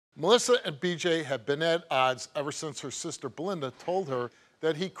Melissa and BJ have been at odds ever since her sister Belinda told her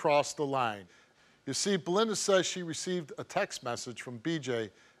that he crossed the line. You see, Belinda says she received a text message from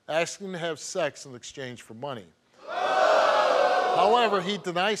BJ asking to have sex in exchange for money. However, he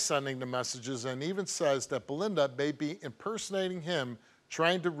denies sending the messages and even says that Belinda may be impersonating him,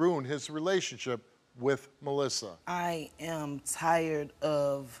 trying to ruin his relationship with Melissa. I am tired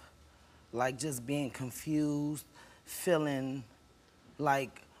of just being confused, feeling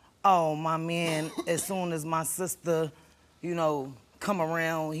like, oh, my man, as soon as my sister, come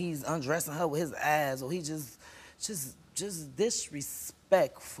around, he's undressing her with his eyes, or he just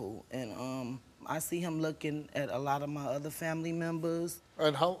disrespectful. And I see him looking at a lot of my other family members.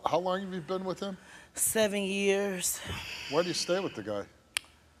 And how long have you been with him? 7 years. Why do you stay with the guy?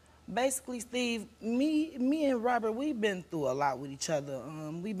 Basically, Steve, me and Robert, we've been through a lot with each other.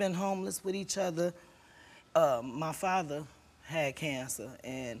 We've been homeless with each other. My father had cancer,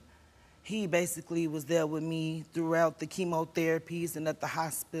 and he basically was there with me throughout the chemotherapies and at the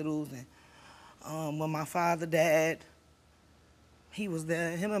hospitals. And when my father died, he was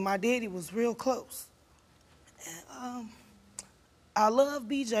there. Him and my daddy was real close. And, I love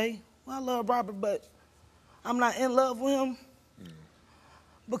BJ. Well, I love Robert, but I'm not in love with him.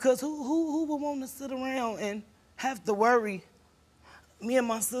 Because who would want to sit around and have to worry? Me and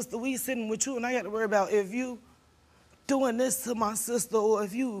my sister, we sitting with you, and I got to worry about if you doing this to my sister, or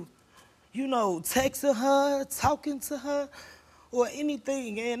if you texting her, talking to her, or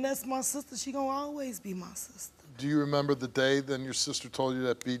anything. And that's my sister. She gonna always be my sister. Do you remember the day then your sister told you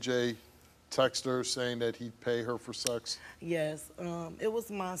that BJ texted her saying that he'd pay her for sex? Yes. It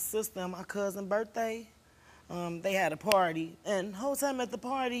was my sister and my cousin's birthday. They had a party, and the whole time at the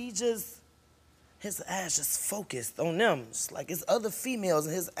party, his eyes just focused on them. Just like it's other females,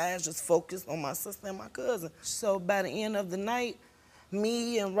 and his eyes just focused on my sister and my cousin. So by the end of the night,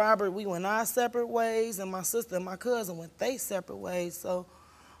 me and Robert, we went our separate ways, and my sister and my cousin went their separate ways. So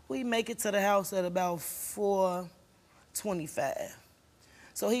we make it to the house at about 4:25.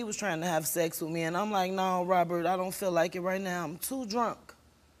 So he was trying to have sex with me, and I'm like, no, Robert, I don't feel like it right now. I'm too drunk.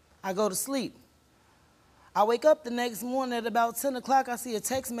 I go to sleep. I wake up the next morning at about 10 o'clock, I see a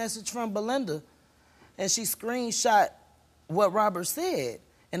text message from Belinda, and she screenshot what Robert said.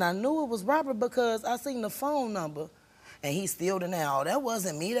 And I knew it was Robert because I seen the phone number, and he still denied, that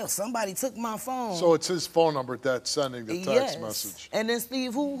wasn't me, that somebody took my phone. So it's his phone number that's sending the text yes. message. And then,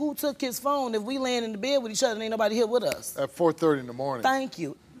 Steve, who took his phone if we laying in the bed with each other and ain't nobody here with us? At 4:30 in the morning. Thank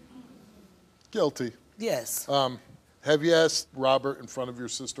you. Guilty. Yes. Have you asked Robert in front of your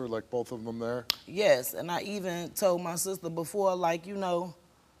sister, like both of them there? Yes, and I even told my sister before,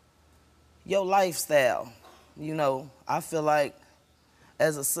 your lifestyle. I feel like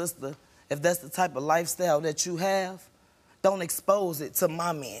as a sister, if that's the type of lifestyle that you have, don't expose it to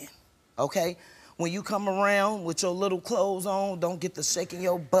my man, okay? When you come around with your little clothes on, don't get to shaking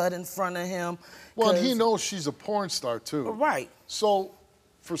your butt in front of him. Well, he knows she's a porn star, too. Right. So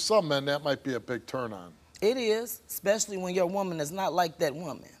for some men, that might be a big turn on. It is, especially when your woman is not like that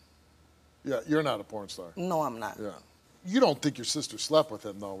woman. Yeah, you're not a porn star. No, I'm not. Yeah. You don't think your sister slept with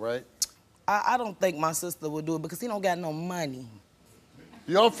him, though, right? I don't think my sister would do it because he don't got no money.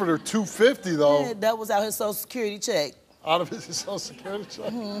 You offered her $250, though. Yeah, that was out his Social Security check. Out of his Social Security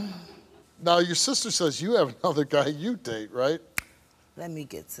check? Mm-hmm. Now, your sister says you have another guy you date, right? Let me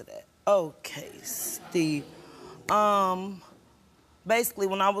get to that. Okay, Steve. Basically,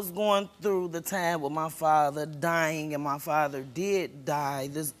 when I was going through the time with my father dying, and my father did die,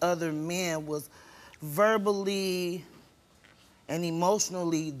 this other man was verbally and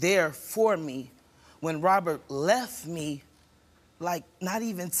emotionally there for me. When Robert left me, not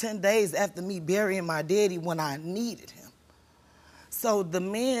even 10 days after me burying my daddy when I needed him. So the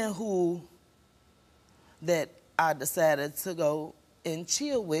man that I decided to go and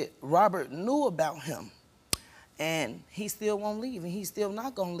chill with, Robert knew about him. And he still won't leave, and he's still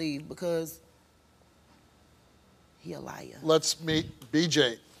not gonna leave because he a liar. Let's meet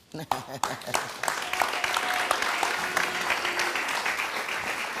BJ.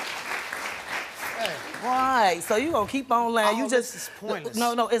 Right, so you gonna keep on lying. You just is pointless.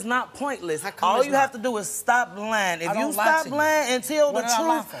 No, it's not pointless. All you have to do is stop lying. If you stop lying and tell the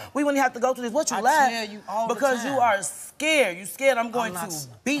truth, we wouldn't have to go through this. What you lie? I tell you all because the time. you are scared. You scared I'm going to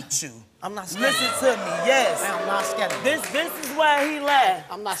beat you. I'm not scared. Listen to me, yes. I'm not scared. This is why he lied.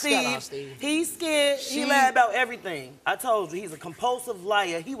 I'm not scared, Steve. He's scared. He lied about everything. I told you, he's a compulsive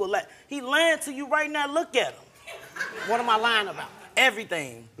liar. He will lie. He lying to you right now. Look at him. What am I lying about?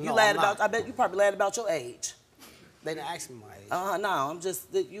 Everything. You No, lied I'm not. about. I bet you probably lied about your age. They didn't ask me my age. No, I'm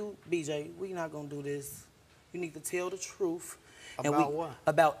just, BJ, we not gonna do this. You need to tell the truth. About what?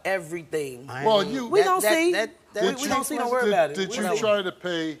 About everything. Well, you... We don't see. Did We don't see. Don't worry about it. Did you try to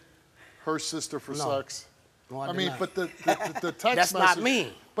pay her sister for sex? No, I I did mean, not. but the text That's message... not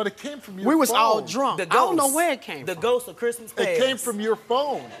me. But it came from your We was phone. all drunk. The I don't know ghost. where it came The from. ghost of Christmas past. It came from your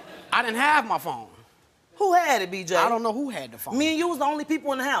phone. I didn't have my phone. Who had it, BJ? I don't know who had the phone. Me and you was the only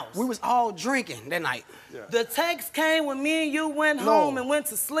people in the house. We was all drinking that night. Yeah. The text came when me and you went home and went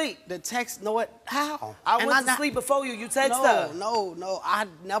to sleep. The text, know it? How? I went to sleep before you. You text her. No. I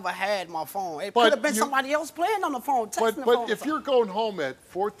never had my phone. It But could have been you- somebody else playing on the phone, texting the phone. But if you're going home at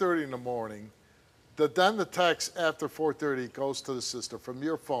 4:30 in the morning, then the text after 4:30 goes to the sister from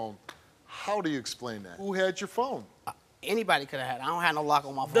your phone, how do you explain that? Who had your phone? Anybody could have had it. I don't have no lock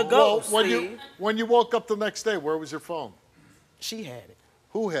on my phone. The ghost. When you woke up the next day, where was your phone? She had it.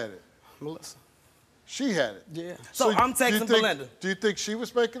 Who had it? Melissa. She had it. Yeah. So I'm do you texting think- Belinda. Do you think she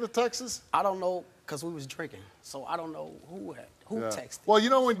was making the texts? I don't know, because we was drinking. So I don't know who texted. Well, you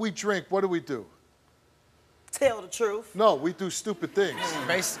know when we drink, what do? Tell the truth. No, we do stupid things.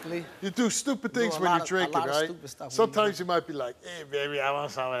 Basically. You do stupid things a when lot you're of- a drinking, lot of right? stupid stuff when Sometimes you might be like, hey, baby, I want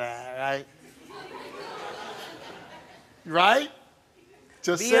some of that, right? Right?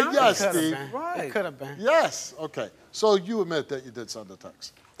 Just say honest. yes, It could Steve. have been. Right. It could have been. Yes. Okay. So you admit that you did send the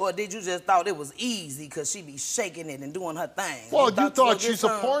text. Or did you just thought it was easy because she be shaking it and doing her thing? Well, you to go thought get she's a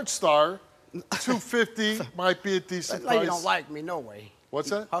some? porn star. $250 might be a decent That lady price. don't like me, no way. What's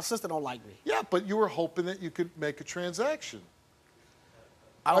that? Her sister don't like me. Yeah, but you were hoping that you could make a transaction.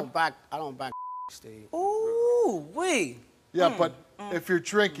 I don't back Steve. Ooh, wee. Yeah, but if you're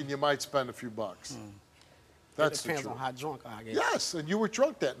drinking, you might spend a few bucks. That's It the depends truth. on how drunk I get. Yes, and you were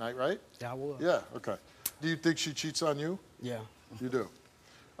drunk that night, right? Yeah, I was. Yeah, okay. Do you think she cheats on you? Yeah. You do.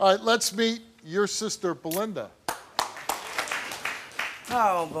 All right, let's meet your sister, Belinda.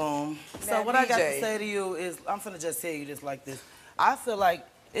 Oh, boom. So Now, what I got to BJ. say to you is, I'm finna just tell you this like this. I feel like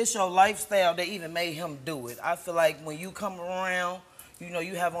it's your lifestyle that even made him do it. I feel like when you come around, you know,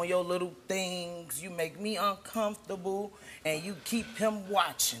 you have on your little things, you make me uncomfortable, and you keep him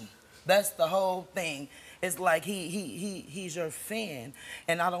watching. That's the whole thing. It's like he's your fan,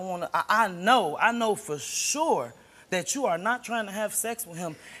 and I don't want to. I know for sure that you are not trying to have sex with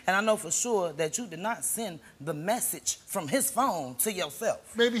him, and I know for sure that you did not send the message from his phone to yourself.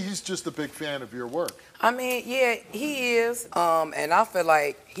 Maybe he's just a big fan of your work. I mean, yeah, he is. And I feel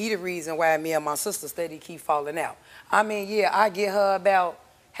like he the reason why me and my sister steady keep falling out. I mean, yeah, I get her about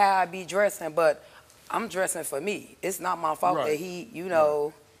how I be dressing, but I'm dressing for me. It's not my fault Right. that he, you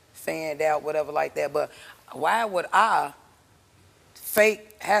know, fanned out, whatever like that. But why would I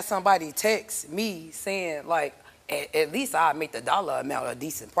have somebody text me saying, like, at least I'd make the dollar amount a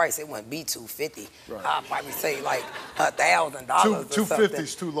decent price. It wouldn't be $250. Right. I'd probably say like $1,000 or $250 something.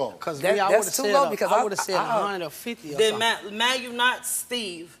 is too low. Because That's I would have too said, low because I would have said I- 150 or Then something. man, you not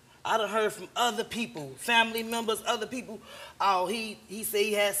Steve. I done heard from other people, family members, other people. Oh, he said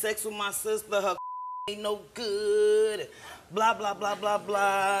he had sex with my sister. Her ain't no good. Blah blah blah blah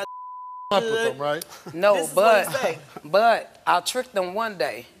blah. Up with them, right? No, This is what he say. but I tricked them one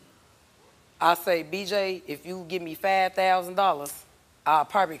day. I say, BJ, if you give me $5,000, I'll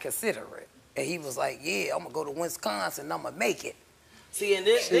probably consider it. And he was like, yeah, I'm gonna go to Wisconsin, I'm gonna make it. See, and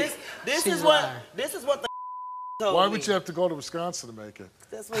this She's is what lying. this is what the told Why me. would you have to go to Wisconsin to make it?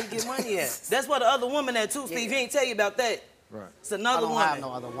 That's where you get money at. That's what the other woman at too, Steve. He ain't tell you about that. Right. It's another I don't woman. have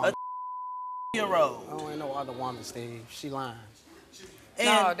no other woman. A year-old. I don't have no other woman, Steve. She lying. And,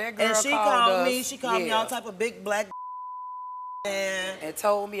 No, that girl and she called called me. us, She called me yeah. all type of big black and And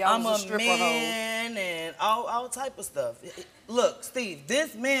told me I I'm was a a stripper hoe. man and all type of stuff. Look, Steve,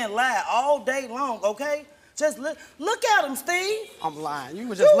 this man lied all day long. Okay, just look at him, Steve. I'm lying. You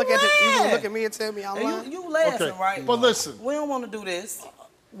would just look at you lying. would look at me and tell me I'm lying. And you laughing, Okay, right? but listen. We don't want to do this.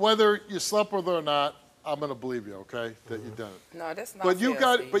 Whether you slept with her or not, I'm going to believe you, okay, that you done it. No, that's not But you fair,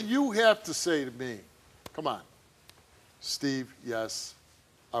 got. Steve. But you have to say to me, come on, Steve. Yes,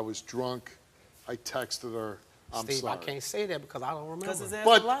 I was drunk. I texted her. I'm Steve, sorry. I can't say that because I don't remember. Because his ass a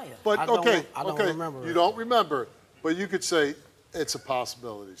But liar. I don't okay, okay. remember You it. don't remember, but you could say it's a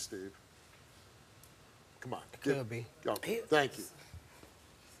possibility, Steve. Come on. Could be. Okay, thank you.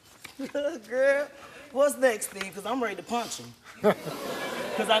 Girl, what's next, Steve? Because I'm ready to punch him.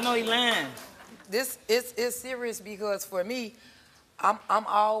 Because I know he lying. This is serious because for me, I'm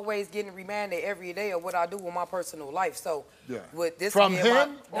always getting reminded every day of what I do with my personal life. So Yeah. with this From being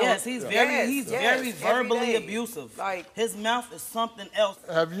him? Yes, he's Yes, very every verbally day. abusive. Like- his mouth is something else.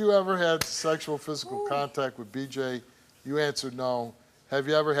 Have you ever had sexual physical contact with BJ? You answered no. Have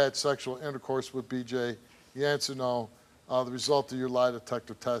you ever had sexual intercourse with BJ? You answered no. The result of your lie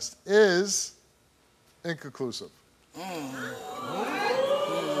detector test is inconclusive. You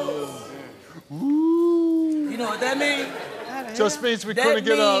know what that means? Just means we couldn't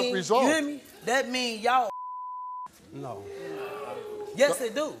get a result. You hear me? That means y'all. No. Yes,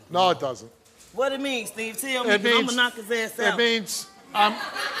 it do. No, it doesn't. What it means, Steve? Tell me, It because I'm means- going to knock his ass out. It means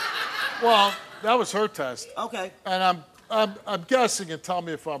well, that was her test. Okay. And I'm guessing, and tell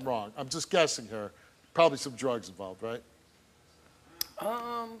me if I'm wrong. I'm just guessing here. Probably some drugs involved, right?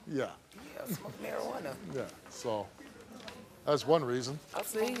 Yeah. Yeah, smoke marijuana. Yeah. So that's one reason. I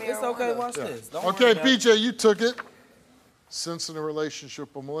smoke marijuana. It's okay. Watch Yeah. this. Don't Okay, worry about it. BJ, you took it. Since in a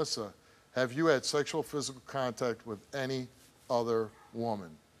relationship with Melissa, have you had sexual physical contact with any other woman?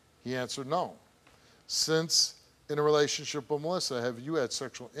 He answered no. Since in a relationship with Melissa, have you had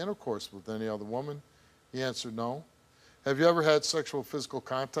sexual intercourse with any other woman? He answered no. Have you ever had sexual physical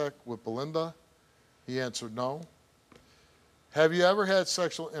contact with Belinda? He answered no. Have you ever had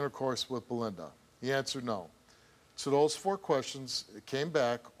sexual intercourse with Belinda? He answered no. So those 4 questions, it came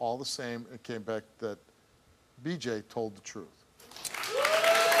back all the same. It came back that BJ told the truth.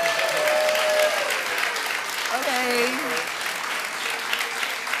 Okay.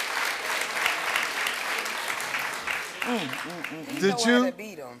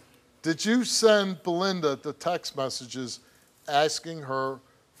 Did you send Belinda the text messages asking her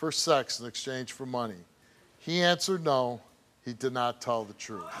for sex in exchange for money? He answered no. He did not tell the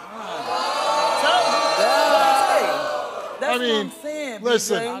truth. That's I mean, what I'm saying,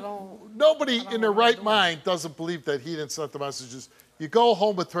 listen, BJ. nobody in their right mind doesn't believe that he didn't send the messages. You go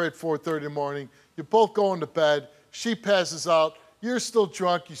home with her at 4:30 in the morning. You both go into bed. She passes out. You're still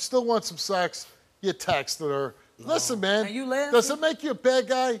drunk. You still want some sex. You texted her. Listen, man, And you laughing? does it make you a bad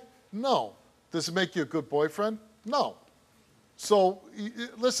guy? No. Does it make you a good boyfriend? No. So,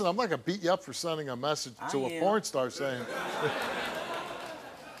 listen, I'm not going to beat you up for sending a message to a porn star saying,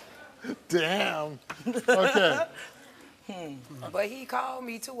 damn. Okay. But he called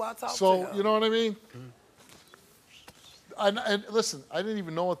me too. I talked to So, him. you know what I mean? And listen, I didn't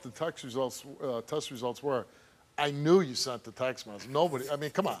even know what the test results were. I knew you sent the text message. Nobody, I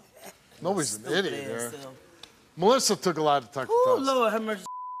mean, come on. Nobody's an idiot here. Melissa took a lot of text Oh, tests. Lord, have mercy.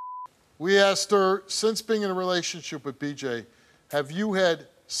 We asked her, since being in a relationship with BJ, have you had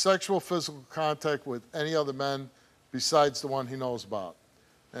sexual physical contact with any other men besides the one he knows about?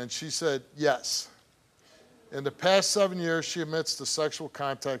 And she said, yes. In the past 7 years, she admits to sexual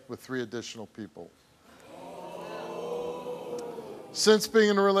contact with 3 additional people. Since being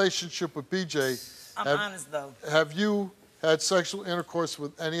in a relationship with BJ, I'm honest, though. have you had sexual intercourse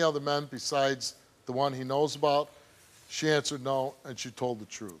with any other men besides the one he knows about? She answered no, and she told the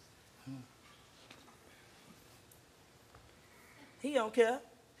truth. He don't care.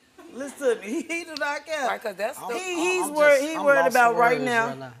 Listen to me. He do not care. Right, 'cause that's the- He's I'm worried. just- He I'm worried lost about for right words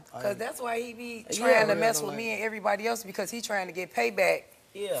now. Because that's why he be trying to mess with me and everybody else, because he trying to get payback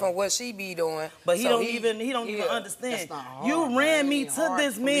from what she be doing. But he So don't even understand. That's not hard, You ran me It to ain't hard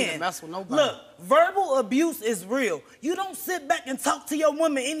this for me to man. mess with nobody. Look, verbal abuse is real. You don't sit back and talk to your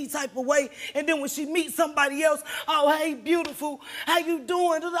woman any type of way, and then when she meets somebody else, oh, hey, beautiful, how you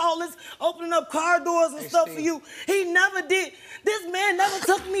doing? There's all this opening up car doors and stuff for you. He never did. This man never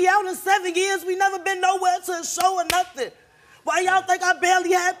took me out in 7 years. We never been nowhere to a show or nothing. Why y'all think I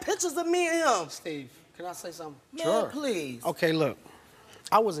barely had pictures of me and him? Steve, can I say something? Man, Sure. please. Okay, look.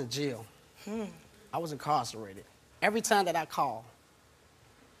 I was in jail. I was incarcerated. Every time that I call,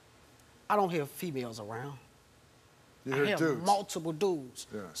 I don't hear females around. You I hear hear dudes. multiple dudes.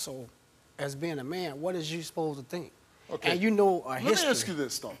 Yeah. So, as being a man, what is you supposed to think? Okay. And you know a Let history. me ask you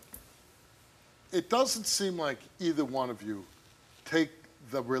this, though. It doesn't seem like either one of you take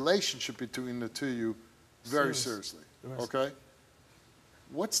the relationship between the two of you very seriously, okay?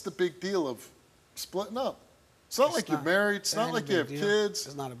 What's the big deal of splitting up? It's not like you're married. It's not like you have kids.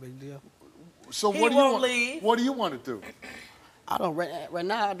 It's not a big deal. So He what do you won't want? leave. What do you want to do? I don't right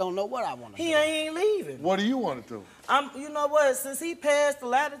now. I don't know what I want to do. He ain't leaving. What do you want to do? You know what? Since he passed the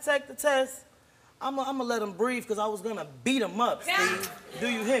lie detector test, I'm gonna let him breathe because I was gonna beat him up, Steve. Do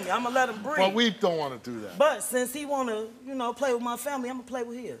you hear me? I'm gonna let him breathe. But we don't want to do that. But since he wanna, play with my family, I'm gonna play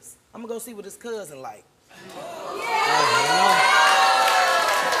with his. I'm gonna go see what his cousin like.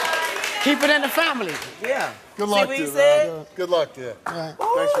 Keep it in the family. Yeah. Good See luck, what he dude. said? Good luck, yeah.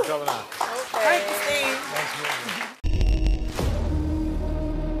 Thanks for coming on. Thank you, Steve. Thanks for